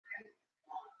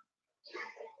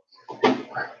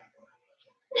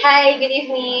Hi, good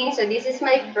evening. So this is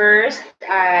my first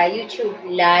YouTube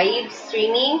live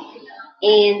streaming,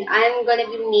 and I'm gonna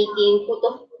be making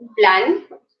Puto Flan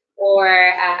or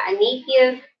a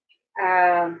native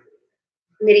uh,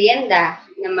 merienda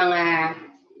ng mga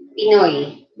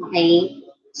Pinoy. Okay.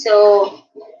 So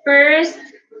first,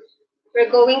 we're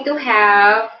going to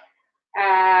have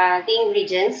the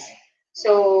ingredients.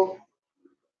 So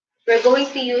we're going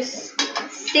to use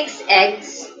 6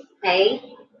 eggs. Okay,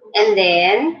 and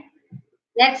then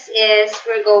next is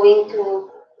we're going to,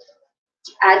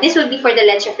 this will be for the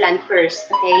leche flan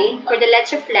first, okay? For the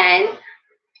leche flan,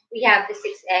 we have the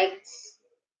 6 eggs,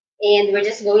 and we're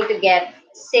just going to get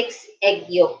 6 egg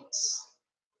yolks.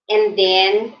 And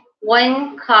then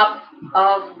 1 cup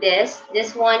of this.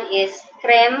 This one is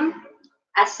crema-asada.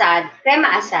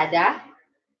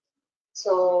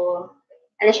 So,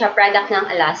 ano siya, product ng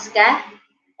Alaska.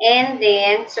 And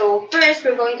then, so first,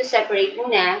 we're going to separate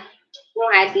muna yung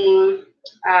ating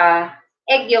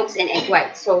egg yolks and egg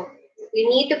whites. So, you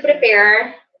need to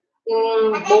prepare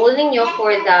yung bowl ninyo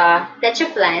for the leche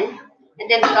flan. And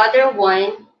then the other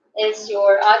one is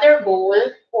your other bowl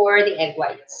for the egg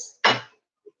whites.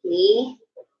 Okay?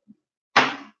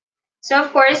 So,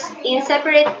 of course, in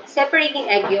separating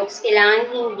egg yolks, kailangan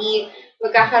hindi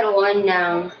magkakaroon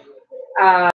ng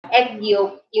egg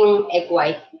yolk yung egg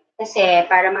white. Kasi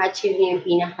para ma-achieve niyo yung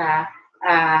pinaka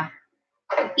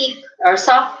peak or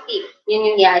soft peak, yun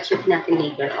yung i-achieve natin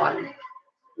later on.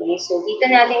 Okay, so dito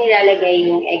natin ilalagay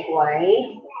yung egg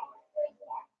white.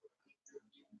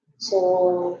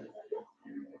 So,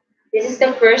 this is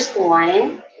the first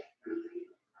one.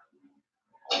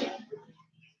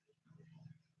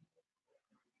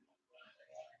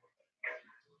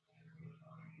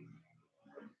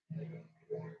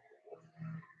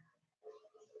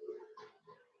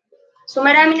 So,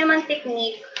 marami naman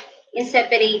technique in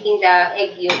separating the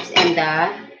egg yolks and the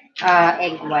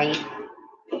egg white.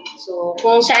 So,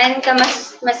 kung saan ka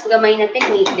mas gamay na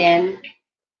technique, then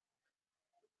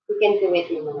you can do it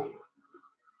naman.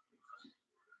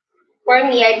 For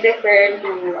me, I prefer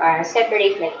to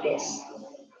separate like this.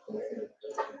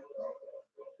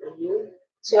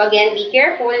 So, again, be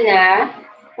careful na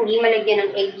hindi malagyan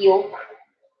ng egg yolk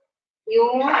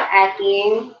yung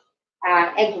ating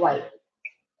egg white.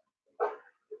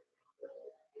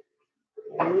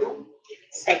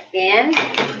 Second,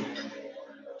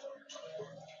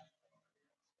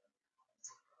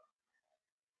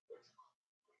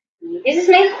 this is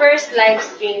my first live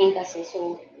streaming kasi.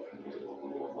 So,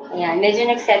 ayan, medyo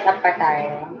nag-set up pa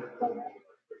tayo.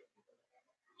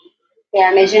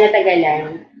 Kaya medyo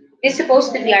natagalan. It's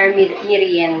supposed to be our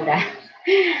merienda.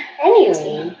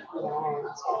 Anyway, ayan.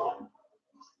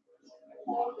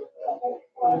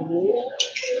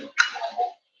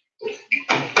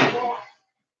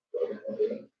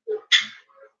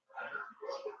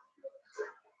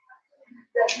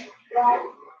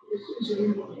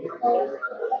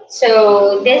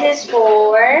 So, this is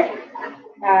for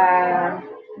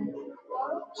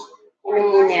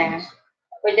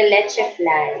for the leche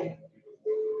flan.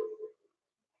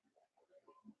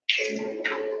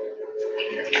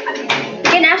 You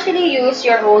can actually use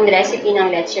your own recipe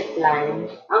ng leche flan.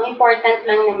 Ang important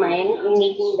lang naman in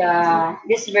making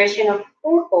this version of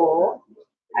puto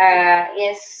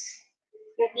is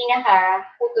yung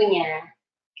pinaka-puto niya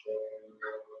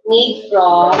made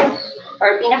from,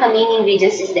 or pinaka-main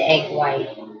ingredients is the egg white.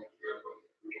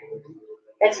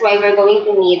 That's why we're going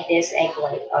to need this egg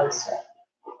white also.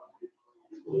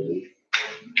 Okay.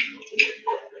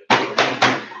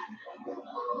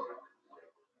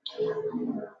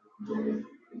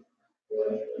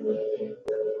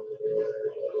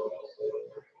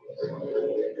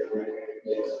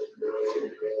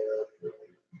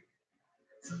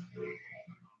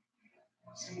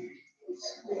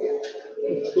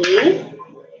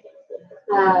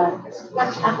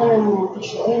 Ako na muna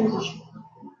ito.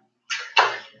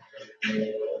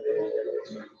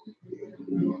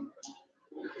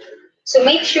 So,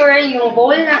 make sure yung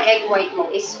bowl ng egg white mo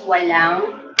is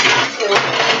walang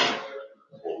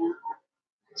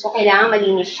so kailangan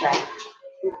malinis siya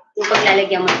yung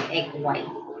paglalagyan mo ng egg white.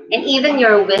 And even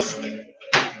your whisk,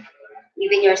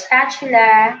 even your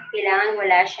spatula, kailangan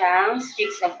wala siyang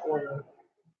streaks of oil.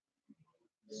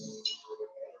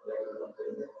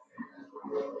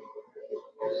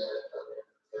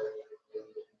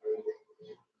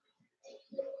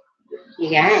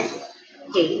 Yan.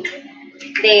 Okay.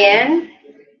 Then,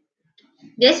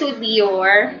 this would be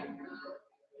your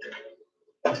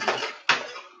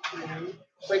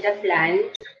for the flan.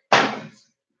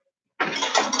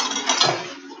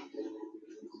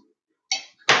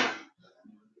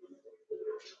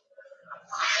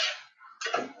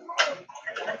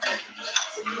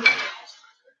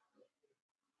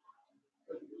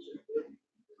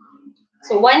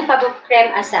 So 1 cup of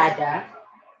crema-asada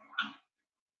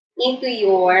into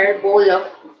your bowl of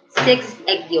 6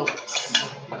 egg yolks.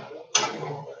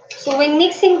 So when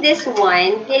mixing this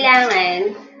one,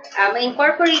 kailangan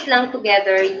ma-incorporate lang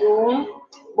together yung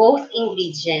both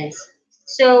ingredients.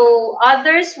 So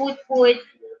others would put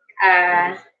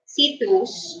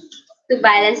citrus to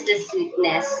balance the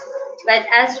sweetness. But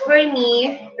as for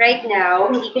me, right now,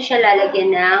 hindi ko siya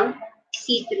lalagyan ng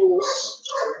citrus.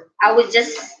 I would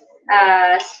just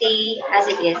stay as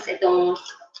it is, itong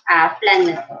flan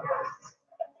na to.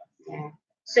 Yeah.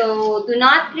 So, do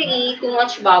not create too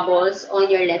much bubbles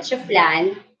on your leche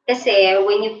flan kasi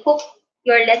when you cook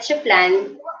your leche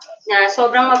flan na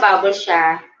sobrang mabubble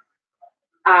siya,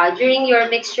 during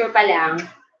your mixture pa lang,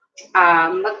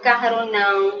 magkakaroon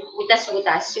ng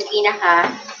utas-utas yung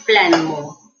pinaka-flan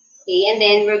mo. Okay, and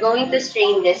then we're going to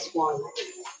strain this one.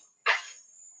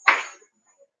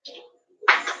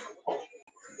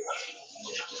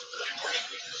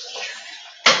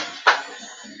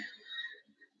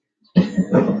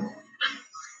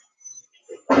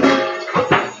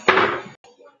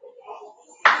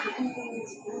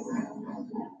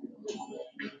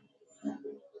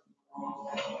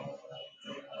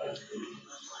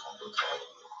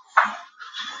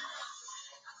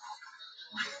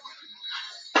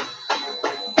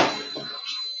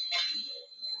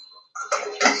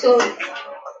 So,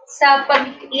 sa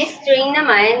pag-strain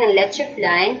naman ng leche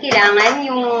flan, kailangan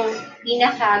yung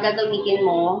pinaka-gagamitin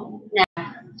mo na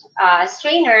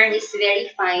strainer is very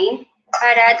fine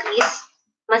para at least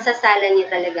masasala niya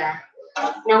talaga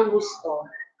ng gusto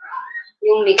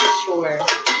yung mixture.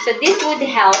 So, this would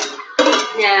help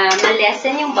na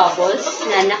ma-lessen yung bubbles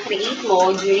na na-create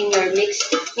mo during your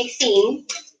mixing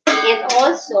and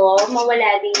also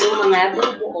mawala din yung mga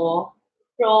bubuo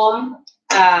from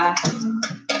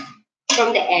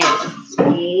the egg.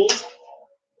 Okay?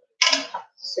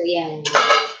 So, yan.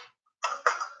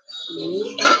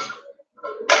 Okay.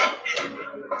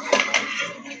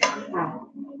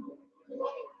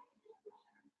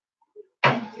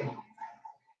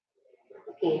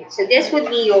 Okay, so this would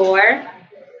be your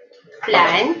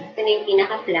flan. Ito na yung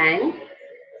pinaka-flan.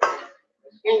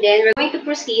 And then, we're going to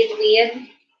proceed with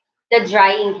the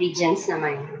dry ingredients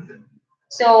naman.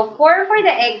 So, for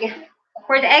the egg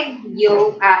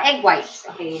whites,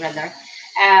 okay, rather,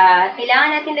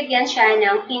 kailangan natin lagyan siya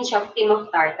ng pinch of cream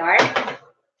of tartar.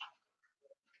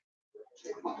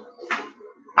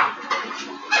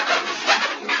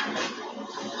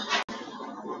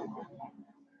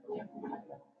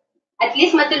 At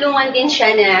least matulungan din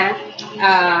siya na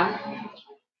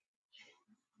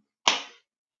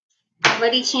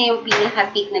ma-reach niya yung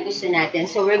pinaka-peak na gusto natin.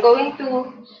 So, we're going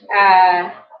to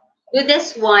do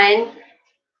this one.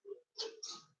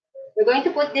 We're going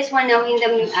to put this one now in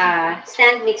the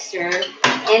stand mixer.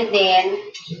 And then,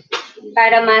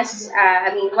 para mas,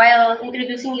 while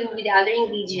introducing you with the other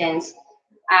ingredients,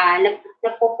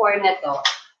 napo-pour na to.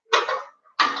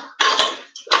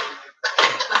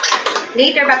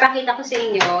 Later, papakita ko sa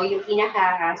inyo yung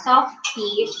pinaka-soft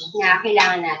piece na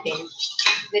kailangan natin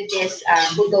with this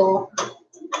puto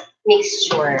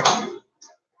mixture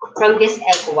from this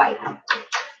egg white.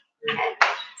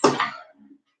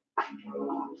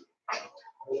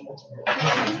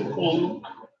 Okay.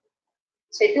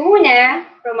 So, ito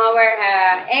muna from our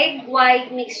egg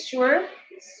white mixture.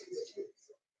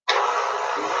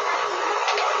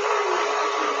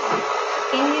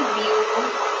 Can you view?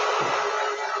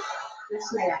 Mas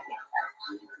malaki.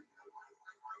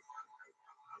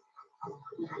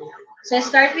 So,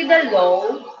 start with the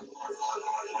low.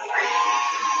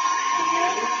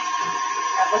 Ayan.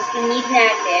 Tapos, i-knead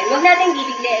natin. Huwag natin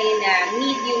bibiglayin na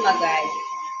medium agad.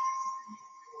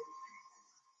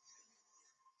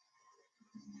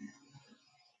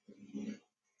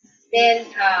 Then,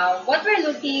 what we're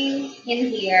looking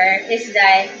in here is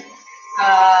that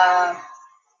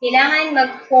kailangan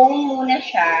mag-foam muna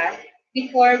siya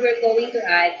before we're going to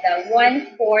add the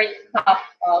 1/4 cup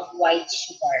of white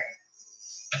sugar.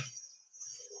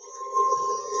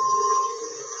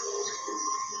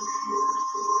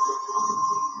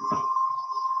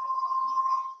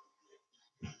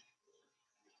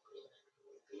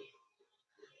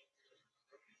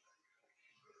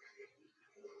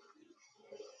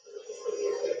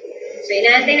 So,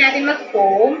 inaantay natin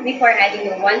mag-foam before adding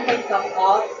the 1/4 cup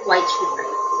of white sugar.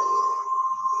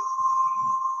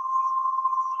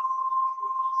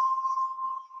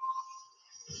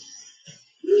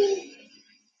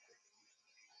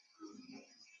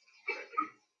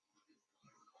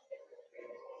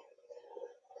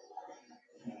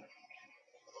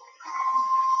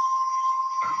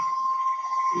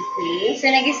 Okay, so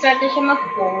nag-start na siya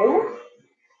mag-foam.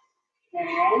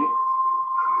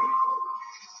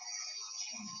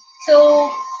 So,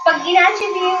 pag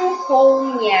ina-achieve yung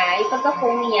foam niya, yung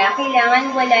pagka-foam niya, kailangan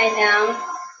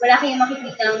wala kayong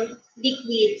makikitang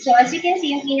liquid. So, as you can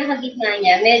see, yung pinakagitna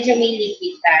niya, medyo may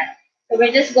liquid pa. So,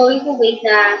 we're just going to wait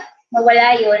na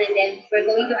mawala yun, and then we're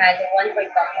going to add 1/4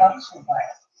 cup of sugar.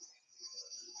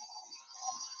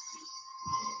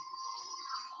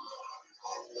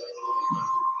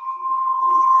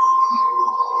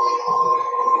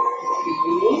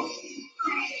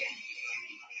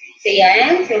 So,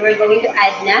 yan. So, we're going to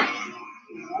add na.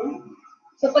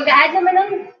 So, pag-add naman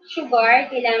ng sugar,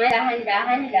 kailangan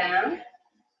dahan-dahan lang.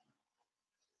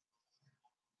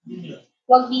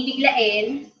 Huwag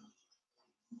bibiglain.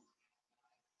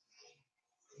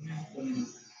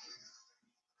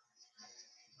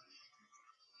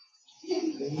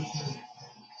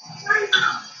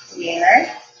 Here.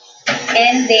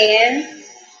 And then,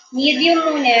 medium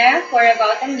muna for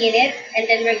about a minute. And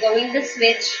then we're going to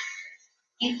switch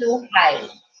into high.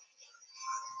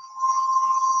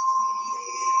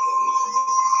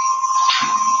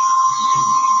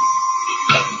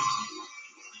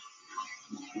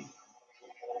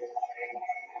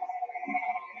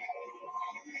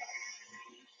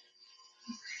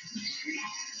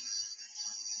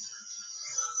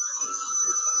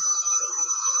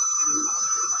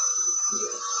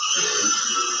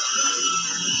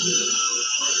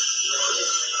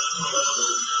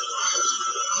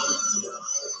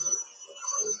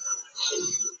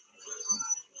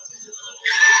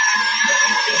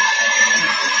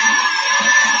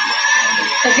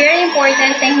 So, very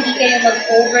important na hindi kayo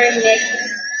mag-over-mix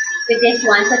with this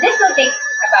one. So, this will take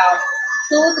about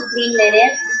 2 to 3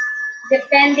 minutes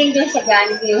depending dun sa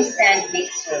gamit yung stand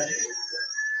mixer.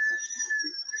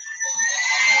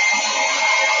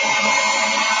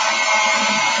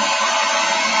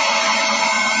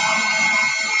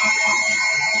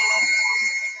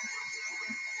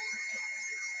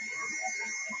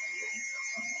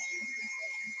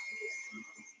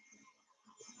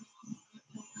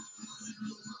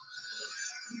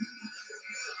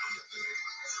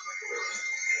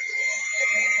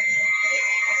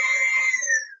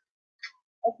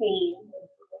 Okay.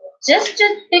 Just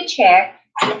to check,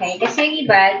 okay, kasi yung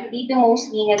iba, dito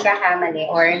mostly nagkakamali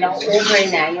or na-over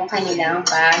na yung kanilang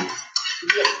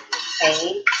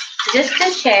okay? Just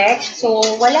to check, so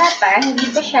wala pa, hindi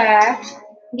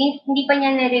pa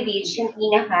niya na-reach yung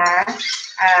pinaka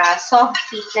soft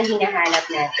peak na hinahanap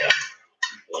natin.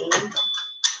 Okay?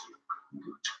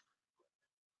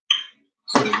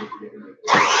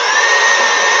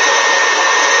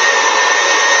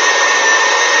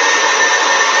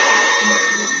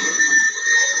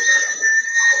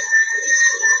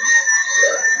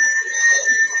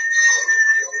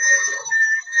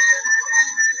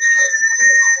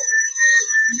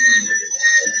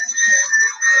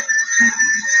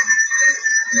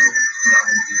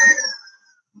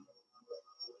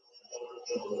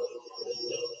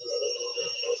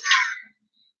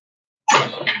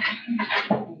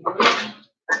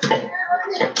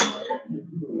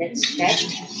 Let's check.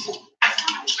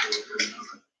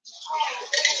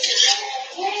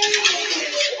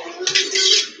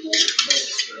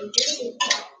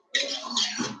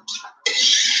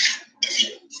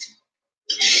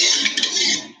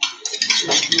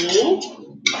 Okay.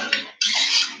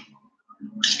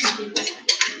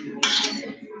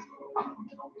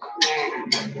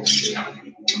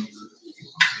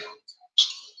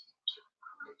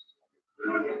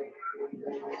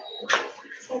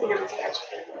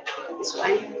 This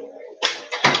one.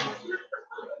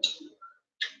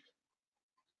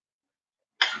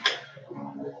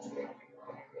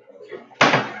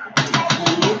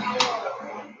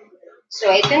 So,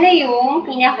 ito na yung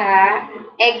pinaka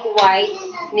egg white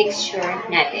mixture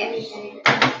natin.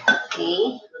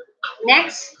 Okay.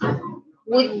 Next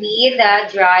would be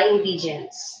the dry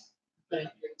ingredients. Okay.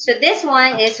 So, this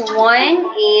one is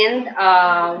 1.5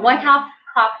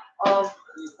 cup of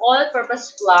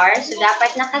all-purpose flour. So,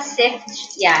 dapat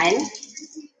naka-sift yan.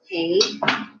 Okay.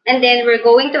 And then, we're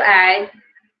going to add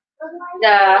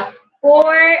the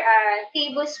 4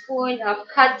 tablespoon of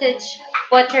cottage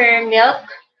buttermilk.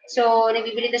 So,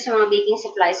 nabibili ito sa mga baking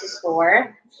supplies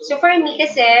store. So, for me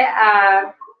kasi,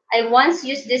 I once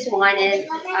used this one and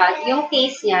yung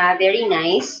taste niya, very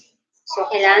nice.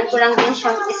 So, kailangan ko lang din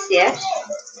siyang i-sift.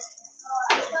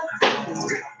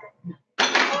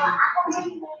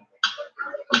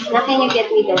 Now, can you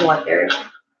get me the water?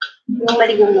 Yung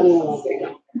maligong lang yung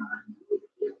water.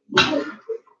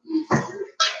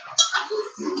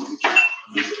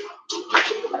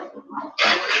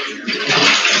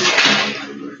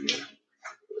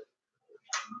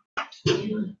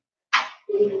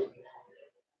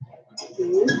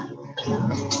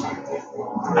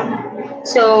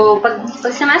 So, pag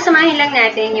samasamahin lang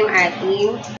natin yung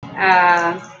ating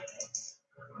uh,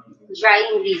 dry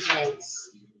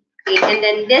ingredients. Okay, and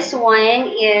then this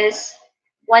one is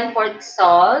 1/4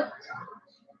 salt,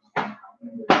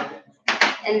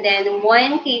 and then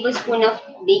 1 tablespoon of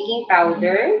baking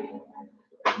powder,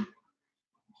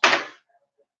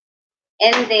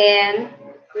 and then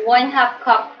 1/2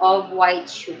 cup of white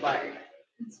sugar.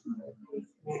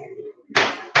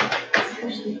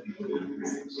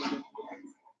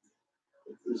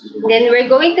 Then we're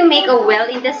going to make a well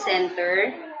in the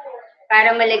center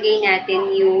para malagay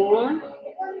natin yung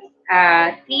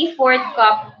 3/4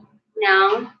 cup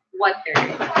ng water.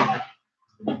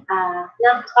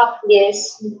 Ng cup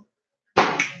is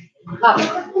cup.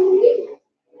 Okay.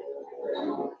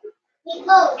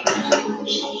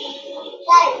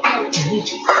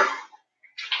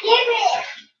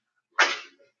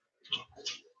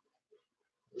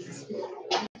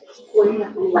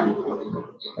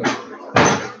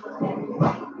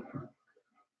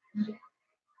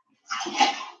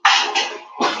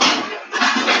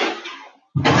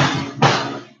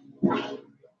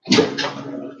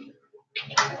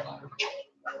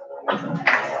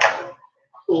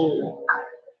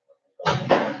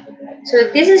 So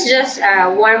this is just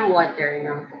warm water,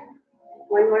 no?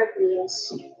 One more,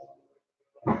 please.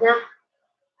 Yeah.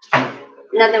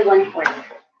 Another 1/4.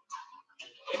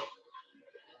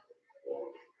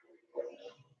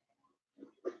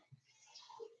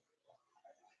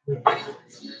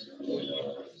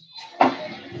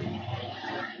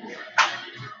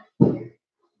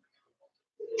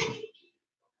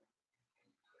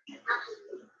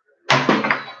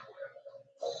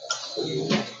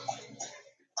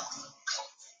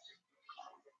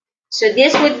 So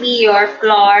this would be your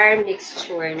flour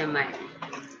mixture naman.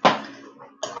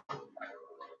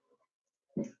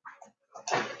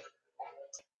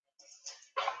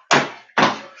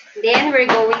 Then we're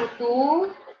going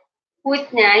to put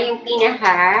na yung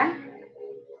pinaka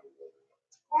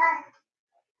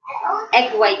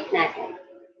egg white natin.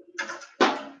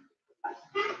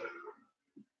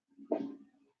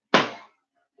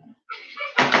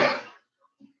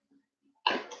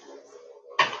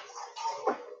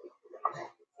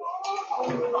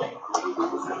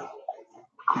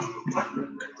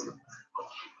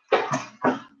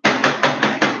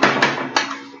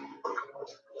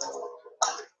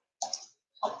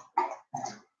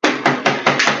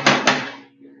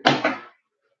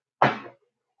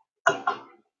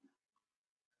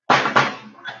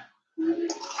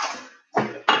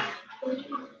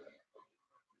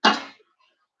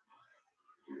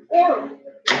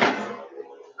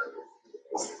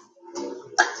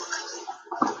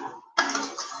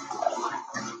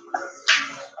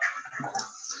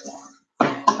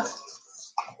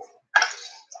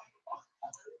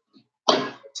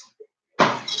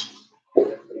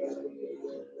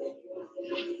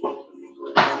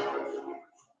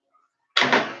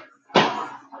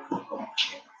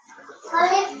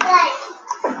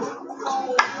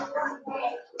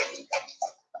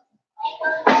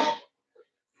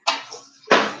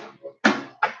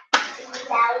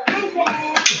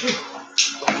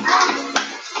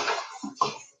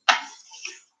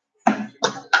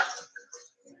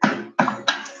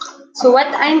 So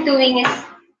what I'm doing is,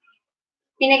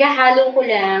 pinagahalo ko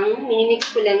lang,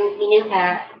 minimix ko lang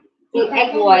yung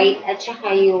egg white at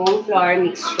saka yung flour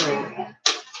mixture.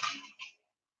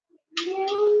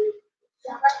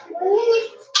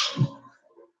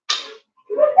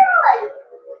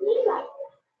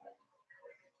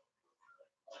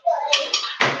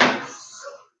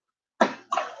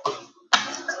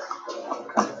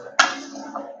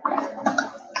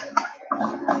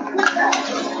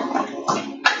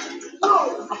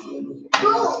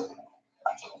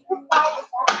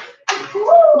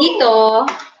 Dito,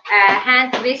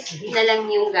 hand whisk na lang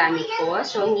yung gamit ko.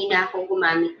 So, hindi na ako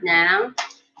gumamit ng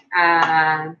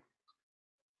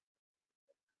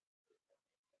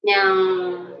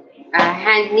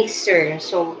hand mixer.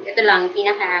 So, ito lang,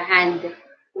 pinaka-hand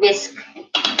whisk.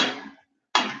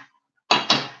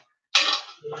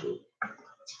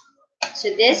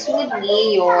 So, this would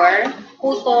be your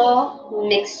puto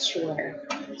mixture.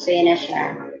 So, yan na siya.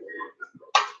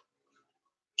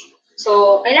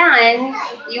 So, kailangan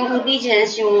yung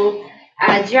ingredients, yung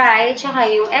dry,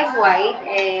 tsaka yung egg white,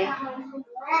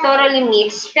 thoroughly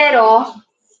mixed, pero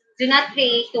do not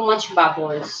create too much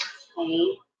bubbles.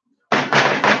 Okay?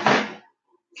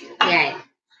 Yan.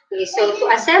 Okay, so to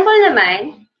assemble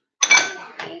naman,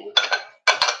 okay,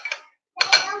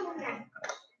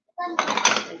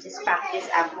 so just pack this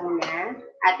up muna.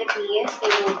 Ate, please,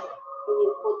 can you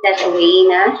put that away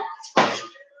na?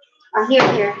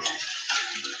 Here.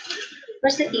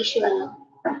 Where's the tissue? Ano?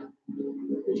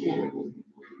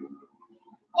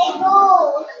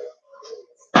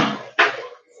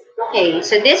 Okay,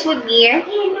 so this would be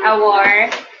our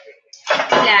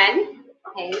plan.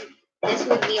 Okay, this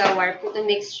would be our puto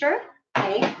mixture.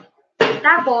 Okay,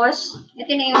 tapos,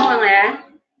 ito na yung mga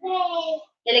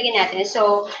ilagay natin.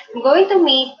 So, I'm going to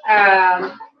make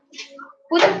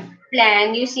puto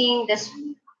flan using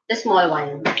the small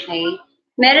one. Okay,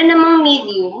 meron namang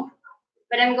medium,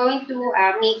 but I'm going to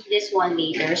make this one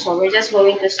later. So, we're just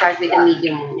going to start with the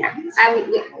medium muna.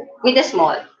 With the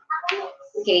small.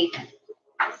 Okay.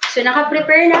 So,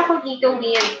 naka-prepare na ako dito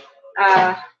with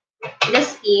the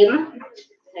steam.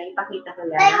 Okay, pakita ko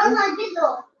lang.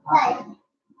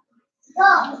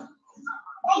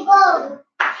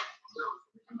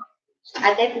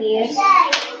 Ate, please.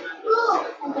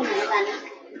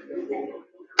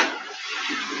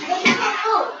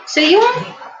 So,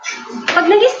 pag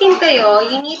nag-steam kayo,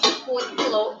 you need to put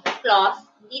cloth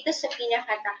dito sa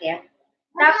pinakatakip.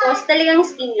 Tapos, talagang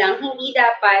steam lang. Hindi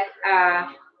dapat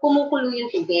kumukulo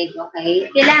yung tubig, okay?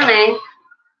 Kailangan,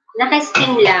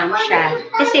 naka-steam lang siya.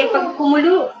 Kasi pag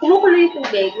kumukulo yung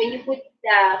tubig, when you put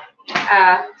the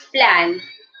flan,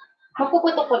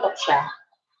 mapuputok-putok siya.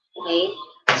 Okay?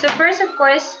 So, first, of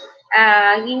course,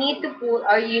 you need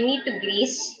to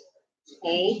grease.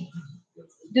 Okay?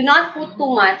 Do not put too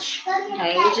much.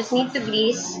 Okay? You just need to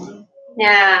grease.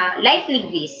 Lightly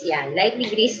grease. Yan. Lightly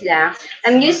grease lang.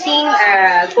 I'm using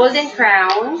Golden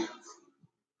Crown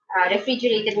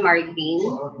refrigerated margarine.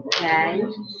 Yan.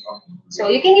 So,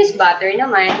 you can use butter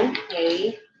naman.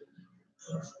 Okay?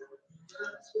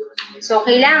 So,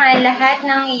 kailangan lahat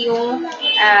ng iyong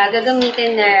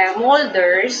gagamitin na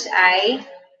molders ay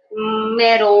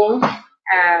meron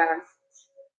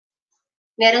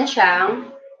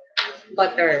siyang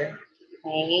butter.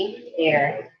 Okay?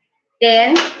 There.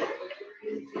 Then,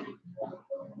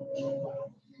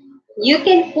 you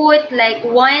can put like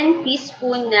 1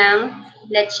 teaspoon ng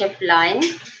leche flan.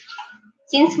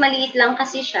 Since maliit lang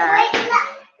kasi siya,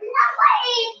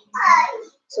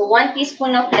 so 1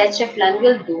 teaspoon of leche flan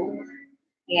will do.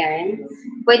 Ayan.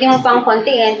 Pwede mo pang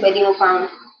kontiin, pwede mo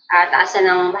pang taasan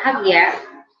ng bahagya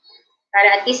para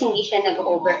at least hindi siya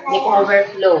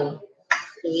nag-overflow.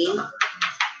 Okay?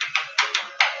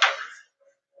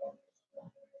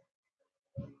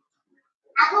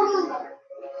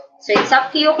 So, it's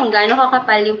up to you kung gaano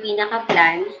kakapal yung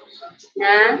pinaka-flan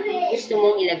na gusto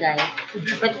mong ilagay.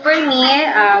 But for me,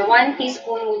 1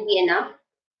 teaspoon would be enough.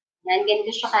 Yan,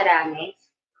 ganito siya karami.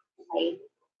 Okay?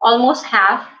 Almost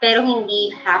half, pero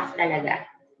hindi half talaga.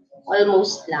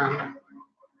 Almost lang.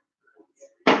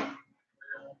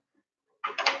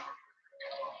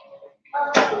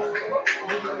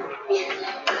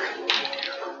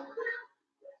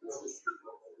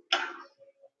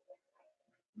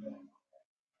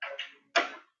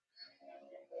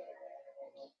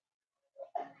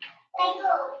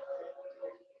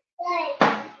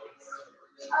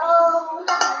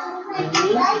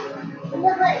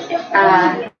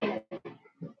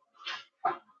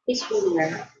 Teaspoon na.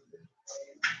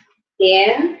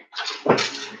 Then,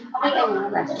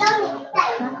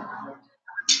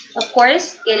 of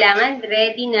course, kailangan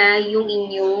ready na yung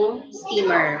inyong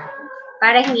steamer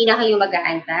para hindi na kayo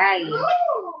mag-aantay.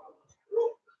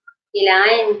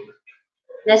 Kailangan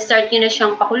na-start nyo na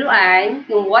siyang pakuluan,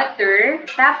 yung water,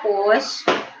 tapos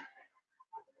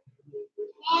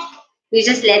you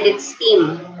just let it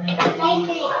steam.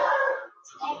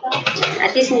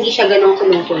 At least hindi siya ganun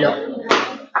kulong-kulo.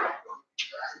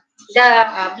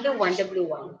 The blue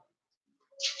one.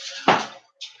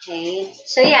 Okay.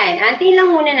 So, yan. Antayin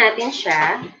lang muna natin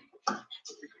siya.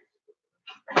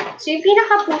 So, yung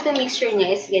pinaka-puto mixture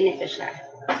niya is ganito siya.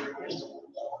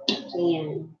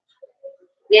 Ayan.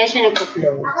 Yan siya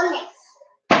nagpo-flow.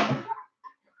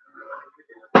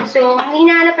 So, ang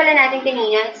hinahanap pala natin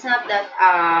kanina, it's not that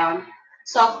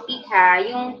soft peak ha,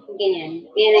 yung ganyan.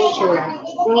 Ganyan ang itsura.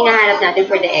 Yung hinahanap natin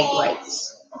for the egg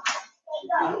whites.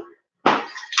 Okay.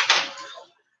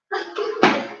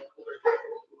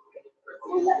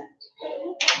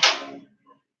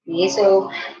 Okay, so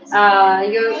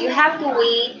you have to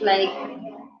wait like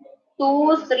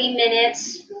 2-3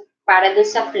 minutes para dun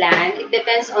sa flan. It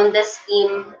depends on the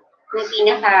steam na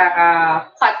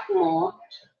pinaka-cut mo.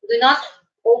 Do not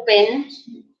open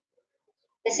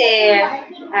kasi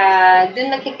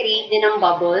dun magkikreate din ng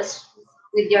bubbles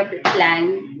with your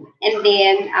flan. And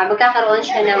then, magkakaroon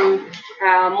siya ng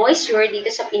moisture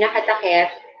dito sa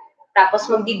pinakatakip.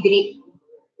 Tapos magdi-drip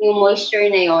yung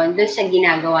moisture na yon dun sa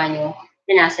ginagawa nyo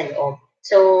na nasa loob.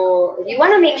 So, if you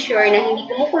want to make sure na hindi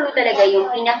kumukulo talaga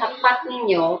yung pinaka-pot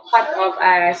ninyo, pot of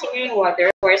simmering water,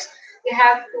 of course, you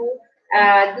have to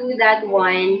do that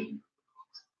one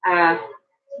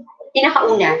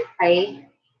pinakauna, okay?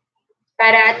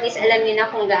 Para at least alam niyo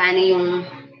na kung gaano yung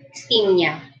steam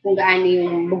niya, kung gaano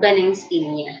yung buga ng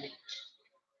steam niya.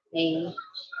 Okay?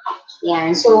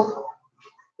 Yan. So,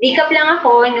 recap lang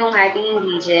ako ng ating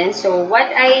ingredients. So, what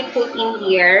I put in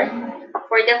here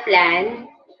for the flan,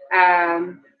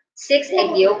 6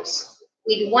 egg yolks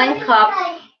with 1 cup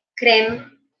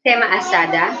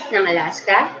crema-asada ng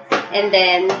Alaska. And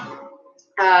then,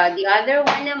 the other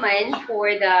one naman for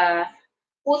the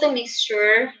puto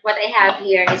mixture, what I have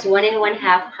here is 1 1/2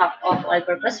 cup of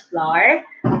all-purpose flour,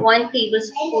 1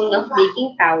 tablespoon of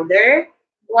baking powder,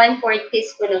 1/4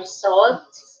 teaspoon of salt,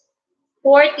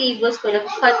 4 tablespoons of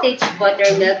cottage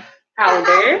buttermilk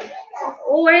powder,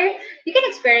 or you can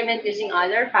experiment using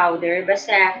other powder.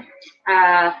 Basta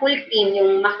full cream,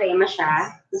 yung makrema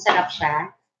siya, masarap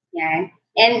siya. Yan.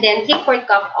 And then 3/4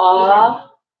 cup of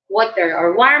water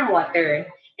or warm water.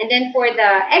 And then for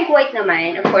the egg white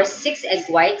naman, of course, 6 egg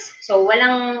whites. So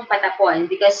walang patapon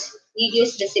because we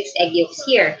use the 6 egg yolks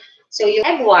here. So yung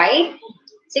egg white,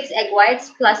 6 egg whites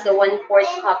plus the 1/4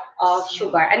 cup of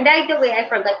sugar. And by the way, I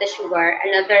forgot the sugar.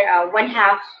 Another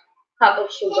 1/2 cup of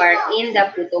sugar in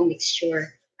the puto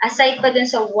mixture. Aside pa dun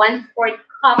sa 1/4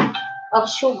 cup of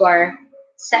sugar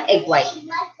sa egg white.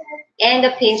 And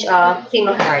a pinch of cream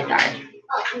of tartar.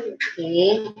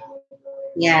 Okay.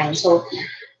 Yan. So,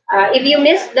 if you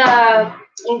missed the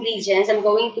ingredients, I'm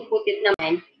going to put it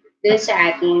naman dun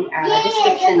sa ating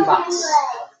description box.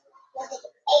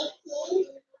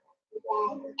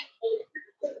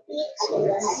 So,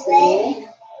 let's see.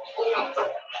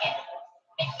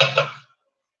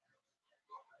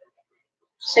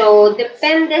 So,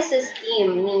 depende sa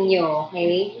steam ninyo,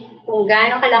 okay? Kung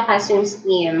gaano kalakas yung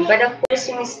steam. But of course,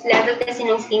 yung level kasi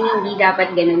ng steam hindi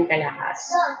dapat ganun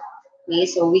kalakas. Okay,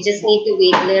 so we just need to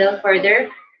wait a little further.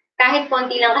 Kahit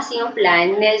konti lang kasi yung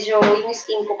flan, medyo yung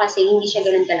steam ko kasi hindi siya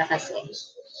ganun kalakas eh.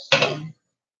 Okay.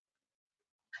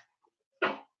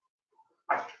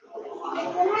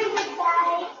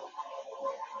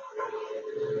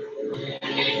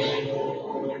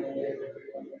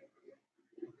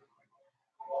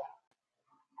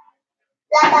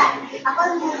 Ako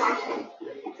muna.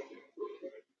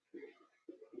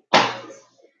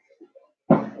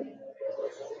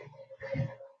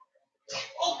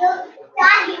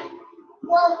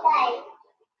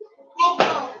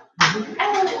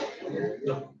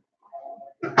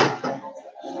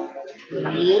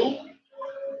 Okay.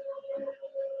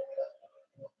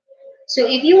 So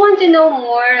if you want to know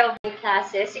more of my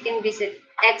classes, you can visit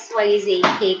XYZ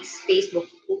Cakes Facebook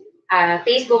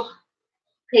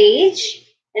page,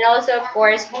 and also of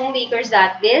course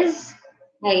homebakers.biz.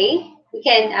 Okay, you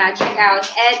can check out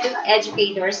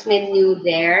educators menu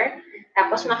there.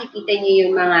 Tapos makikita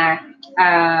niyo yung mga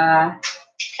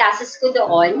classes ko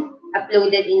doon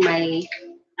uploaded in my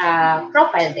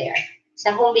profile there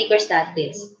sa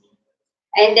homebakers.biz.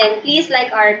 And then please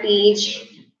like our page,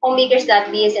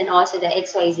 homebakers.biz, and also the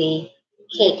XYZ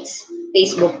Cakes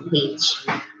Facebook page.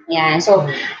 Yeah, so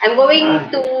I'm going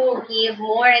to give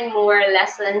more and more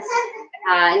lessons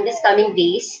in this coming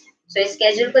days. So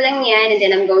schedule ko lang yan, and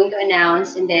then I'm going to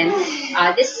announce. And then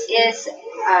this is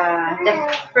the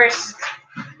first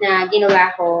na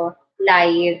ginawa ko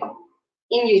live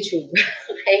in YouTube.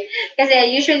 Okay? Kasi I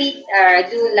usually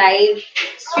do live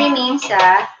streaming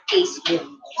sa Facebook.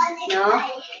 No?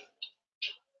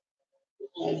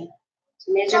 Okay. So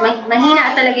medyo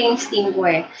mahina talaga yung steam ko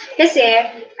eh. Kasi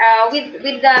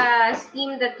with the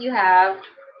steam that you have,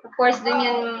 of course, dun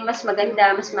yun mas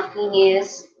maganda, mas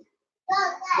makinis.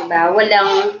 Diba?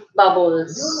 Walang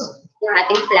bubbles yung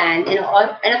ating flan.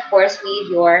 And of course,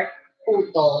 with your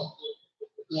puto.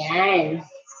 Yan.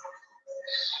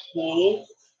 Okay.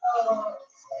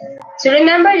 So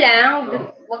remember lang,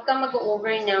 huwag kang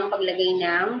mag-over ng paglagay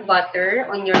ng butter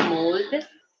on your mold. Okay?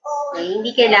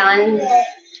 Hindi kailangan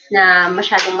na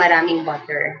masyadong maraming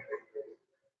butter.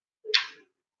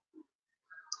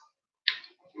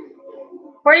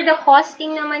 For the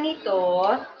costing naman ito,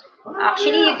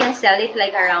 actually you can sell it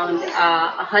like around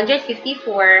 150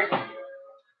 for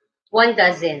 1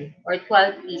 dozen or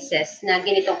 12 pieces na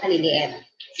ganitong kaliliit.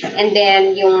 And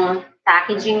then yung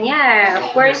packaging niya, of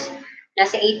course,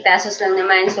 nasa 8 pesos lang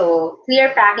naman. So,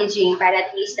 clear packaging para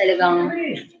at least talagang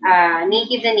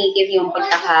native na native yung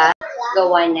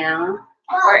pagkakagawa ng,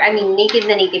 or I mean, native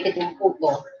na native itong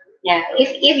puto. Yeah,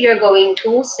 if you're going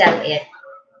to sell it.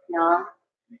 No?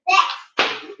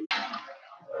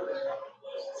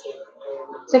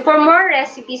 So, for more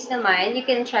recipes naman, you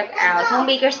can check out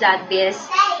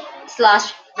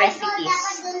homebakers.biz/recipes.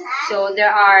 So,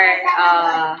 there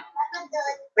are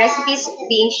recipes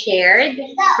being shared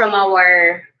from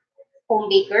our home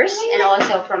bakers and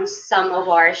also from some of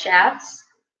our chefs.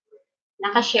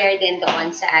 Naka-share din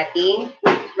doon sa ating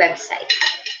website.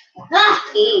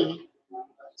 Okay.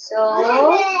 So,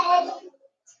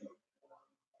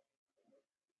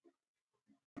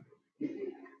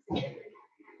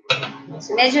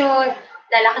 medyo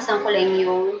lalakasan ko lang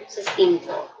yung sa steam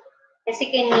ko.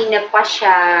 Kasi kanina pa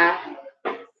siya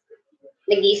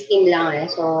nag-steam lang eh.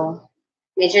 So,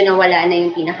 medyo nawala na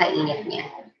yung pinakainit niya.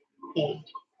 Okay.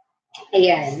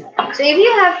 Ayan. So, if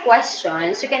you have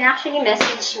questions, you can actually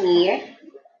message me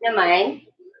naman.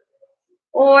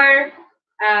 Or,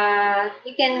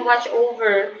 you can watch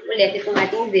over ulit itong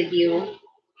ating video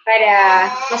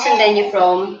para masundan nyo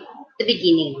from the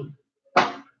beginning.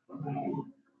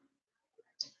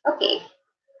 Okay.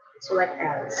 So, what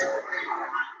else?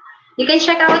 You can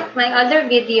check out my other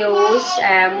videos,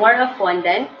 more of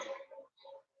fondant.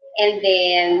 And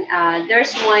then,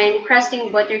 there's one crusting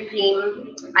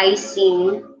buttercream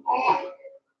icing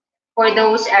for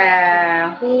those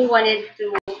who wanted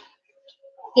to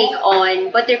take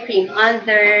on buttercream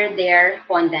under their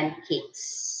fondant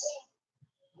cakes.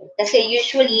 Kasi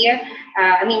usually,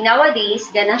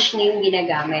 nowadays, ganache na yung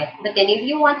ginagamit. But then if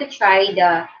you want to try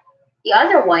the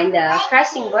other one, the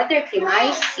crusting buttercream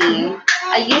icing,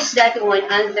 I use that one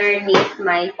underneath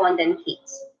my fondant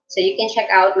cakes. So you can check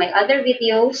out my other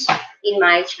videos in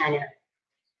my channel.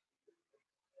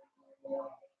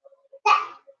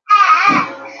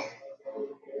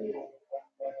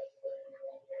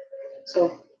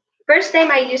 So, first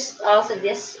time I used also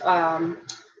this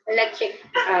electric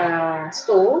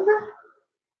stove.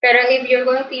 Pero if you're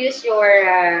going to use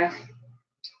your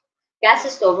gas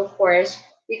stove, of course,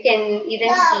 you can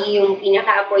even see yung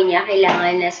pinaka-apoy niya,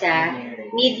 kailangan nasa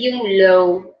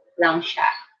medium-low lang siya.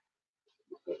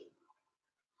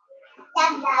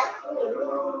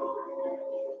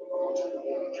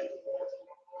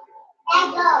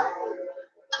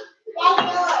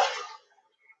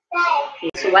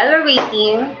 Okay, so while we're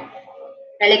waiting,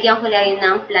 lalagyan ko lang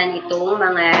ng flan itong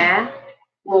mga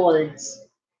molds.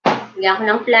 Lagyan ko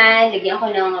ng flan, lagyan ko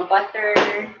ng butter.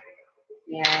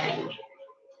 Yan.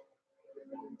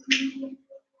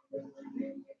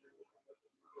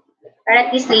 Para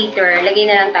at least later, lagay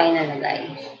na lang tayo na lagay.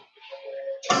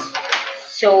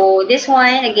 So, this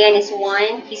one, again, is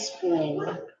 1 teaspoon.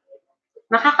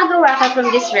 Makakagawa ka from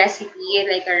this recipe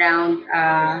like around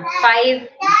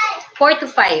 4 to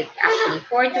 5, actually.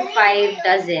 4 to 5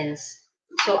 dozens.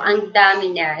 So, ang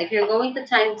dami na. If you're going to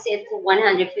times it to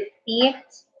 150,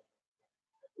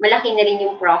 malaki na rin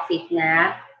yung profit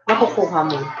na makukuha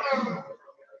mo.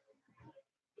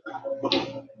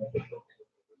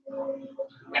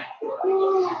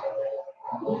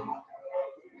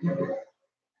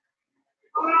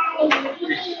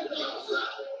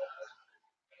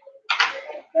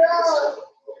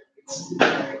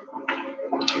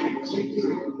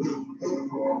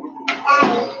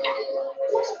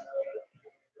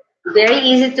 Very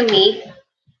easy to make.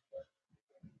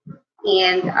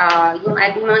 And yung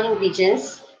ating mga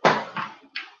ingredients,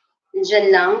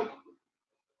 dyan lang.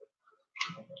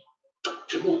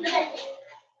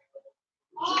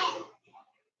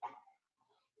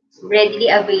 Readily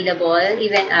available,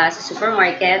 even sa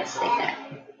supermarkets, like that.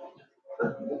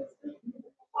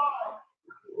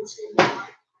 Oops.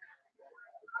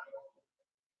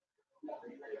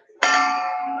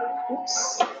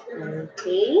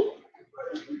 Okay.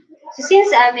 So,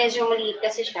 since medyo maliit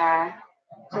kasi siya,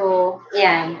 so,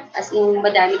 yan. As in,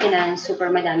 madami ka na, super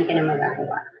madami ka na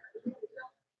magagawa.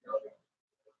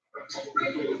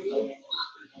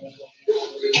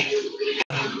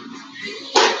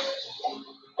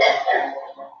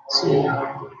 So,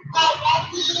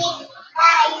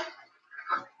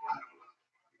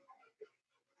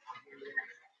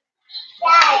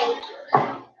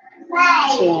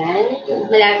 so yan.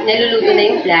 Naluluto na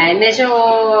yung flan. Medyo,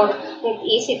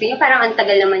 isipin nyo, parang ang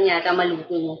tagal naman yata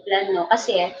maluto yung flan, no?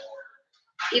 Kasi,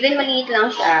 even maliit lang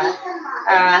siya,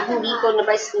 hindi ko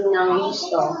napasin ng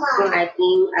gusto yung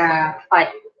ating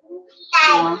pot.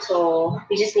 No? So,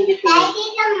 we just need to wait.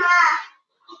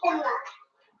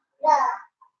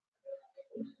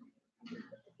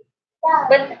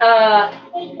 But,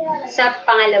 sa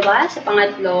pangalawa, sa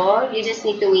pangatlo, you just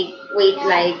need to wait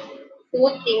like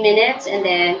 2-3 minutes and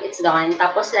then it's done.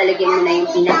 Tapos, lalagyan mo na yung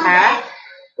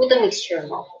puto mixture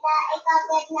mo.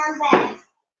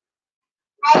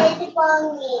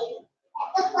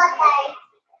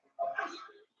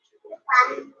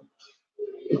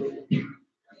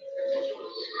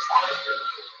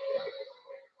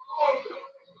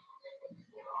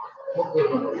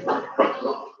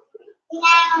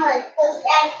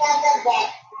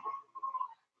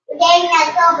 So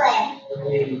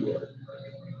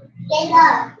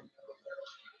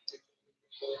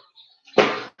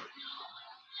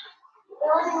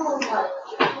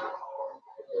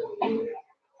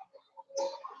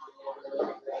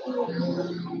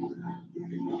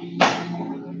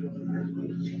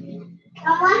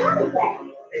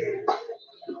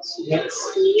let's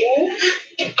see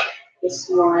this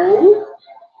one.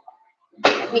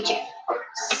 Let me check.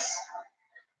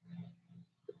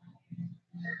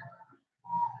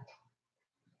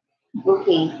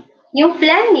 Okay. Yung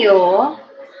flan nyo,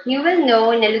 you will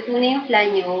know na luto na yung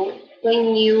flan nyo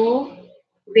when you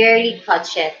barely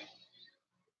touch it.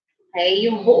 Okay?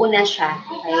 Yung buo na siya.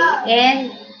 Okay?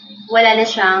 And wala na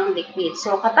siyang liquid.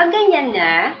 So, kapag ganyan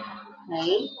na,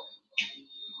 okay?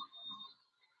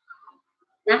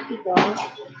 Nakito.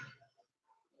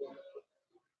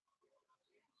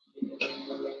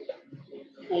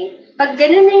 Okay? Pag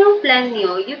ganun na yung flan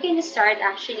nyo, you can start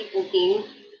actually putting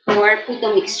your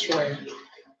puto mixture.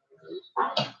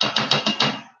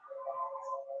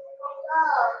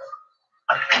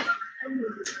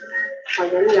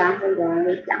 Hold on,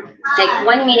 wait lang. Like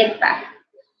 1 minute pa.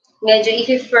 Medyo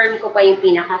i-firm ko pa yung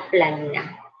pinaka-flan niya.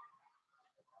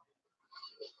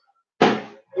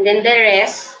 And then the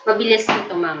rest, mabilis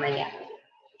ito mamaya.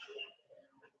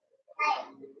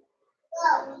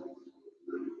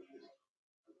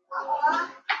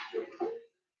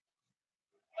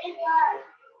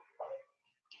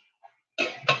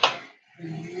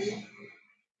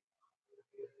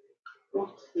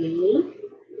 Okay.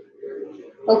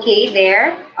 Okay,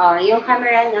 there. Yung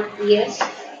camera na, yes.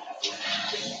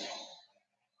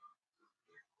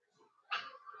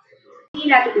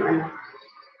 Ilapit mo ano.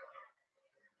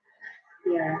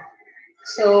 Yeah.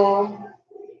 So,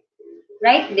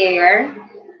 right there.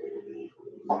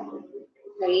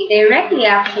 Okay, directly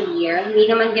actually here. Hindi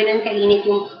naman ganun kainit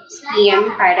yung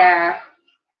steam para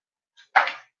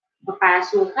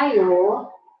mapasok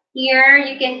kayo. Here,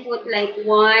 you can put like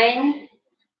 1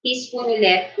 teaspoon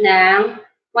ulit ng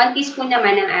 1 teaspoon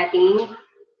naman ng ating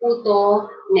puto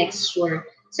mixture.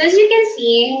 So as you can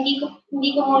see, hindi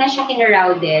ko muna siya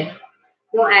kinarounded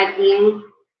yung ating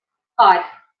pot.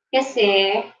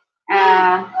 Kasi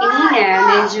kanina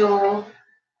medyo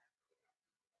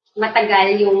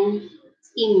matagal yung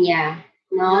steam niya,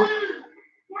 no?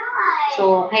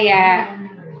 So kaya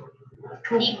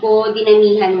hindi ko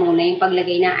dinamihan muna yung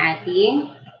paglagay ng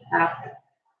ating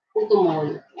puto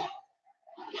mold.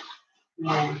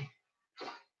 Yan.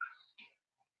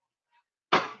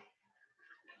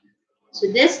 So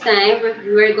this time,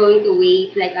 we're going to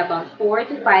wait like about 4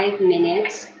 to 5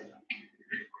 minutes.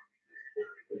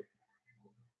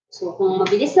 So kung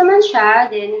mabilis naman siya,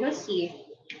 then we'll see.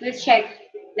 We'll check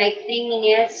like 3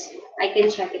 minutes. I can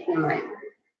check it naman.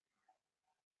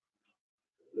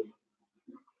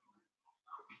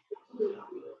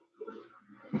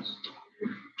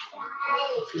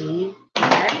 Okay.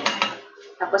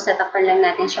 Tapos tatakpan lang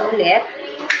natin siya ulit.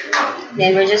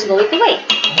 Then we're just going to wait.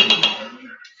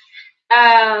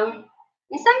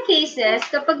 In some cases,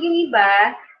 kapag yung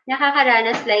iba,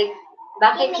 nakakaranas like,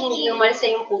 bakit hindi umalsa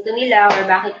yung puto nila or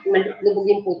bakit lubog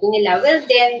yung puto nila, well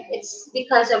then, it's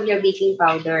because of your baking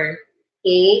powder.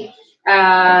 Okay?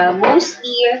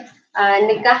 Mostly,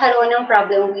 nagkakaroon ng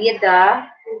problem with the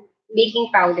baking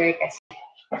powder kasi.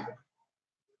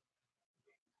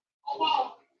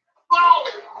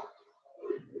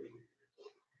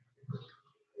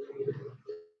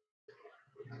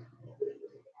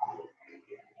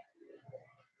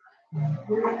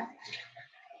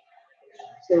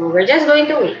 So, we're just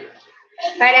going to wait.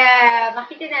 Para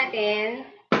makita natin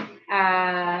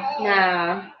na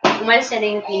umalsa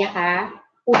na yung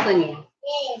pinaka-puto niya.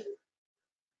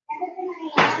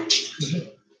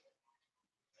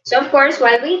 So, of course,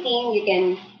 while waiting, you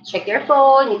can check your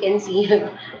phone, you can see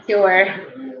you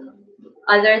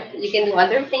can do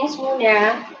other things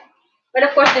muna. But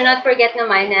of course, do not forget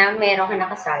naman na meron ka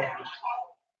nakasala.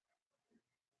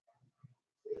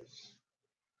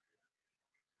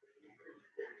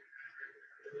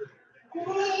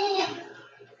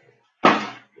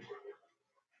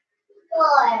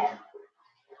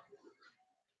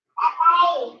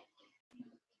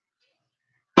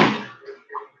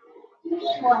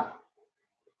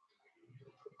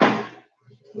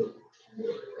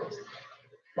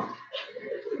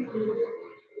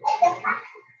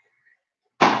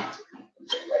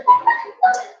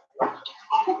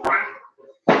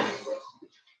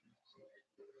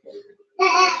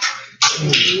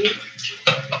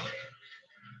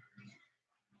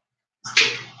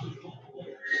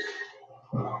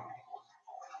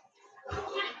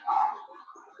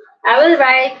 I will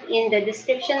write in the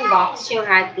description box yung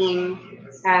ating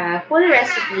full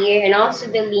recipe and also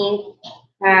the link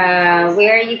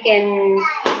where you can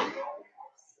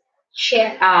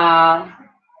share.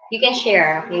 You can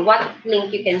share. Okay, what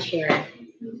link you can share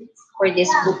for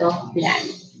this Puto Flan?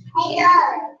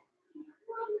 Yeah.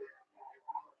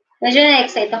 Medyo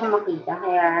na-excite ako makita,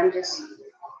 kaya I'm just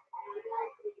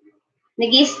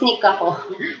nag-sneak ako.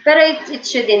 Pero it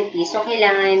shouldn't be. So,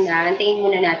 kailangan antayin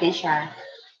muna natin siya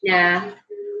na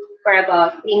for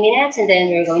about 3 minutes and then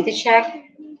we're going to check.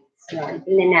 So,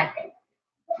 tingnan natin.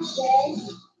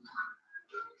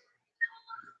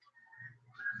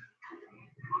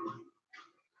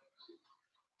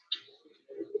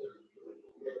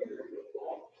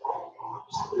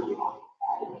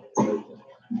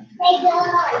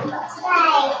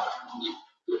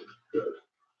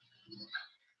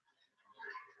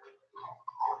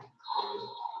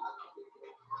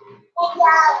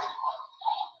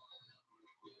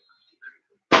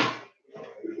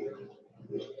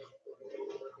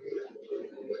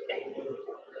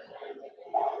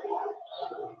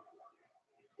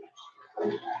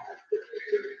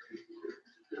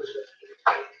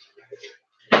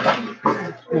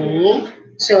 Okay.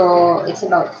 So, it's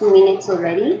about 2 minutes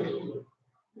already.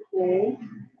 Okay.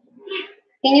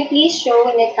 Can you please show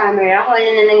in the camera kung ano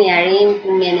na nangyari in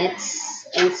 2 minutes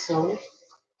and so?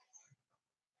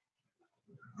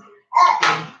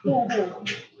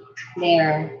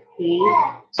 There. Okay.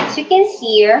 So, as you can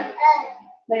see here,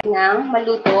 nang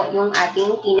maluto yung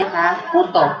ating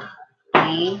pinaka-puto.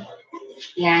 Okay.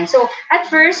 Yan. So, at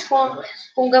first, kung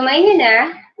gamay nyo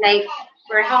na, like,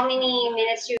 for how many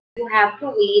minutes you have to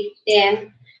wait,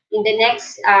 then, in the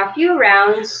next few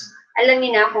rounds, alam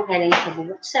niyo na kung kailan siya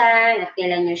bubuksan at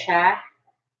kailan nyo siya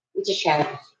i-share.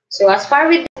 So, as far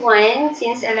with this one,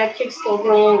 since electric stove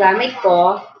yung gamit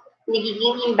ko,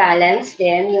 nagiging imbalance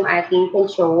din yung ating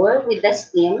control with the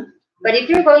steam. But if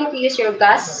you're going to use your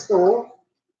gas stove,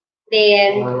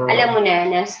 then, alam mo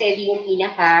na steady yung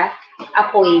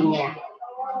pinaka-apoy niya.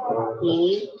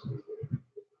 Okay.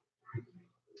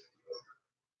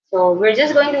 So we're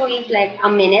just going to wait like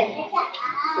a minute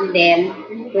and then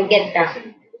we'll get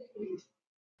done.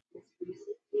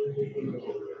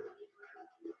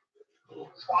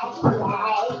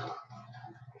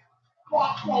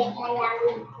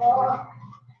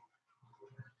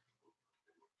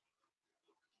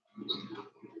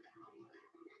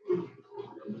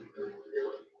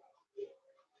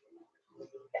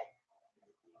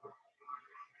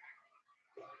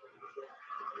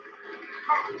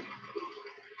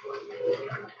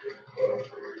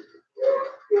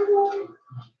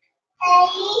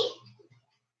 Mm-hmm.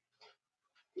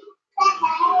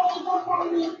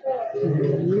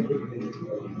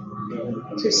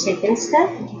 2 seconds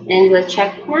left and we'll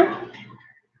check now.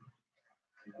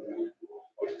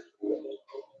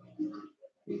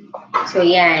 So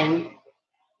yan.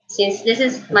 Since this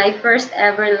is my first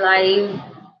ever live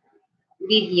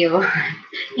video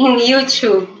in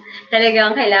YouTube,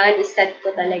 talagang kailangan i-set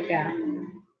ko talaga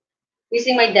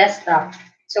using my desktop.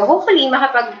 So hopefully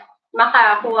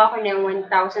makakuha ko ng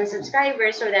 1,000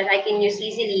 subscribers so that I can use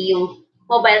easily yung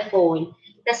mobile phone.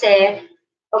 Kasi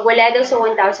pag wala daw sa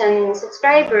 1,000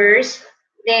 subscribers,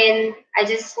 then I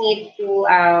just need to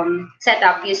set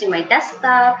up using my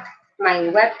desktop, my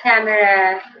web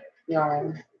camera,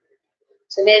 yun.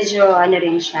 So medyo ano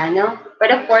rin siya, no?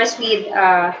 But of course,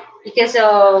 because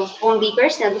of home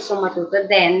bakers na gusto matuto,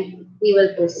 then we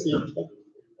will proceed.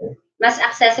 Mas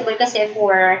accessible kasi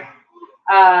for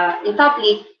in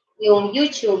public yung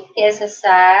YouTube kesa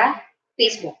sa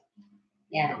Facebook.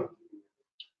 Yeah.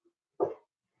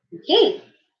 Okay.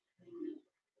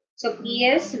 So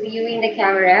please, viewing the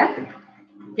camera.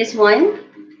 This one.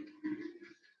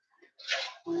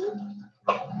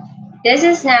 This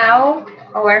is now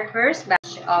our first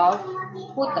batch of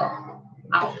puto.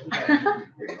 Ow.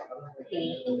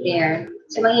 Okay, there.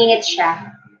 So mainit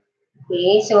siya.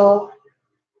 Okay, so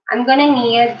I'm gonna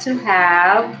need to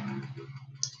have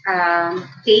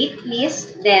plate,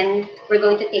 please. Then we're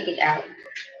going to take it out.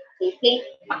 Okay, plate.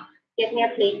 Get me a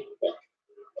plate.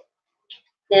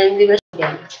 Then we will show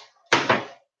them.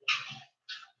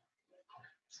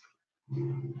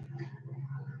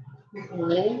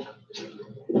 Okay.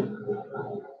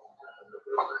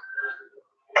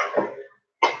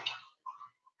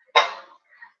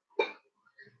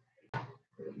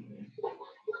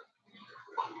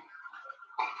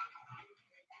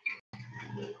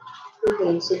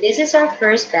 Okay, so this is our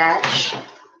first batch.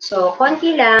 So,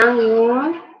 konti lang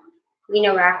yung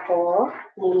ginawa ko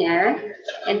muna.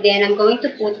 And then, I'm going to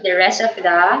put the rest of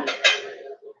the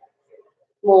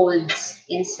molds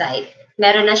inside.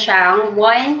 Meron na siyang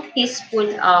 1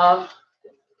 teaspoon of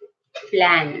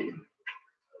flan.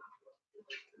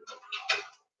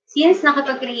 Since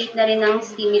nakapag-create na rin ng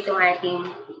steam itong ating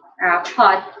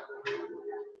pot,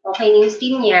 okay na yung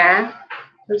steam niya,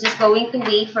 we're just going to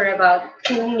wait for about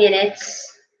 2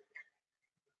 minutes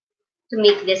to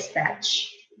make this batch.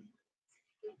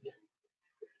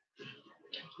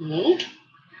 Okay.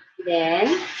 Then,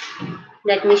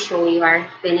 let me show you our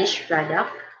finished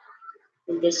product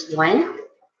with this one.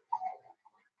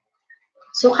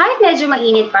 So, kahit medyo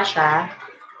mainit pa siya,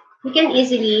 you can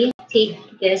easily take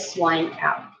this one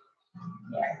out.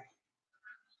 There.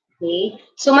 Okay.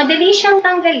 So, madali siyang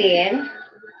tanggalin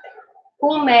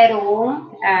kung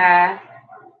merong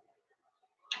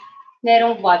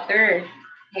butter.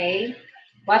 Okay?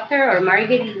 Butter or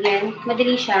margarine,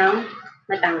 madali siyang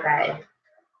matanggal.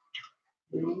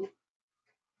 Okay.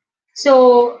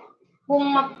 So,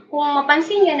 kung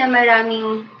mapansin nyo na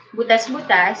maraming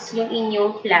butas-butas yung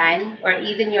inyong flan or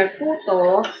even your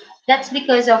puto, that's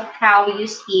because of how you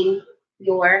steam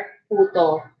your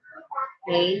puto.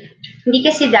 Okay? Hindi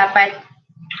kasi dapat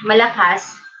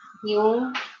malakas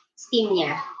yung steam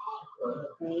niya.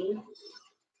 Okay?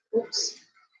 Oops.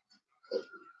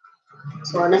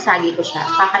 So, nasagi ko siya.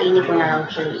 Kakainin ko na lang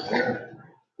siya later.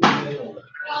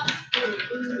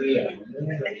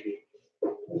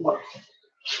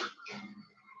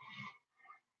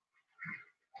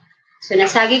 So,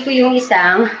 nasagi ko yung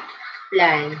isang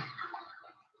flan.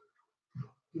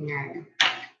 Yan.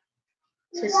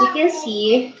 So, as you can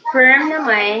see, firm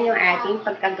naman yung ating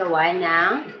pagkagawa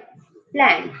ng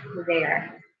flan.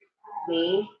 There.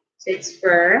 Okay? So, it's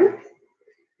firm.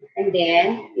 And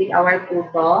then, with our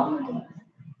puto,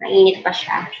 mainit pa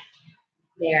siya.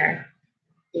 There.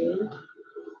 Okay?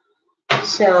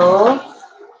 So,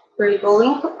 we're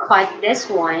going to cut this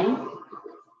one.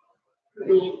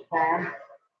 Mainit pa.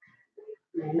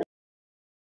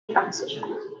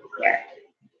 There.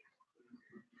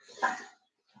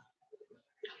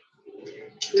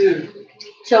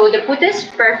 So, the puto is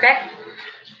perfect.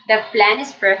 The flan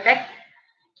is perfect.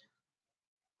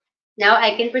 Now,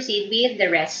 I can proceed with the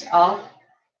rest of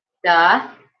the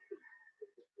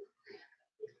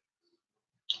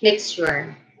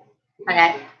mixture.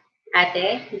 Alright.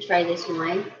 Ate, you try this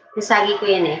one. Nasagi ko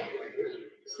yan eh.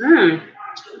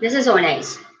 This is so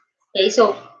nice. Okay,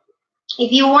 so,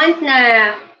 if you want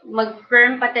na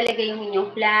mag-firm pa talaga yung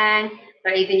inyong flan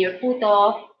or even your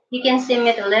puto, you can sim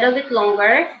it a little bit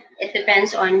longer. It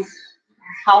depends on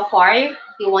how far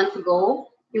you want to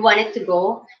go. You want it to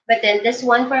go. But then this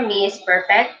one for me is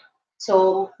perfect.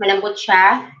 So, malambot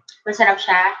siya. Masarap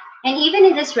siya. And even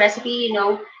in this recipe, you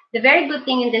know, the very good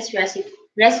thing in this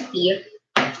recipe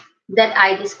that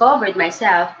I discovered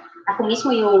myself, ako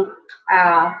mismo yung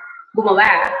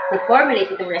gumawa,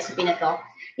 nag-formulate itong recipe na to.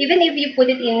 Even if you put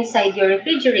it inside your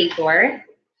refrigerator,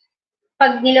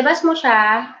 pag nilabas mo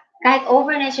siya, kahit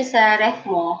overnight siya sa ref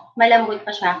mo, malambot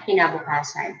pa siya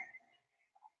kinabukasan.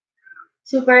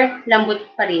 Super lambot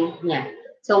pa rin niya.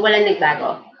 So, walang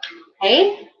nagbago.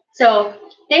 Okay? So,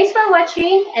 thanks for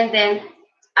watching, and then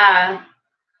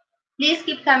please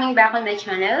keep coming back on my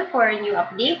channel for new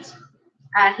updates.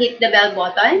 Hit the bell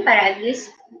button para at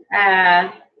least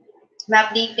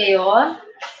ma-update kayo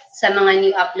sa mga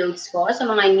new uploads ko, sa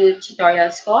mga new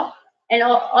tutorials ko. And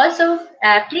also,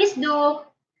 please do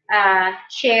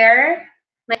share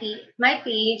my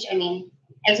page,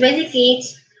 XYZ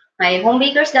Cakes, my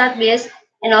homebakers.biz,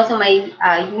 and also my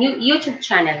new YouTube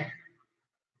channel.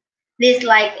 Please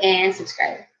like and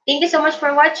subscribe. Thank you so much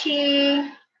for watching.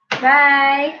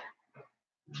 Bye!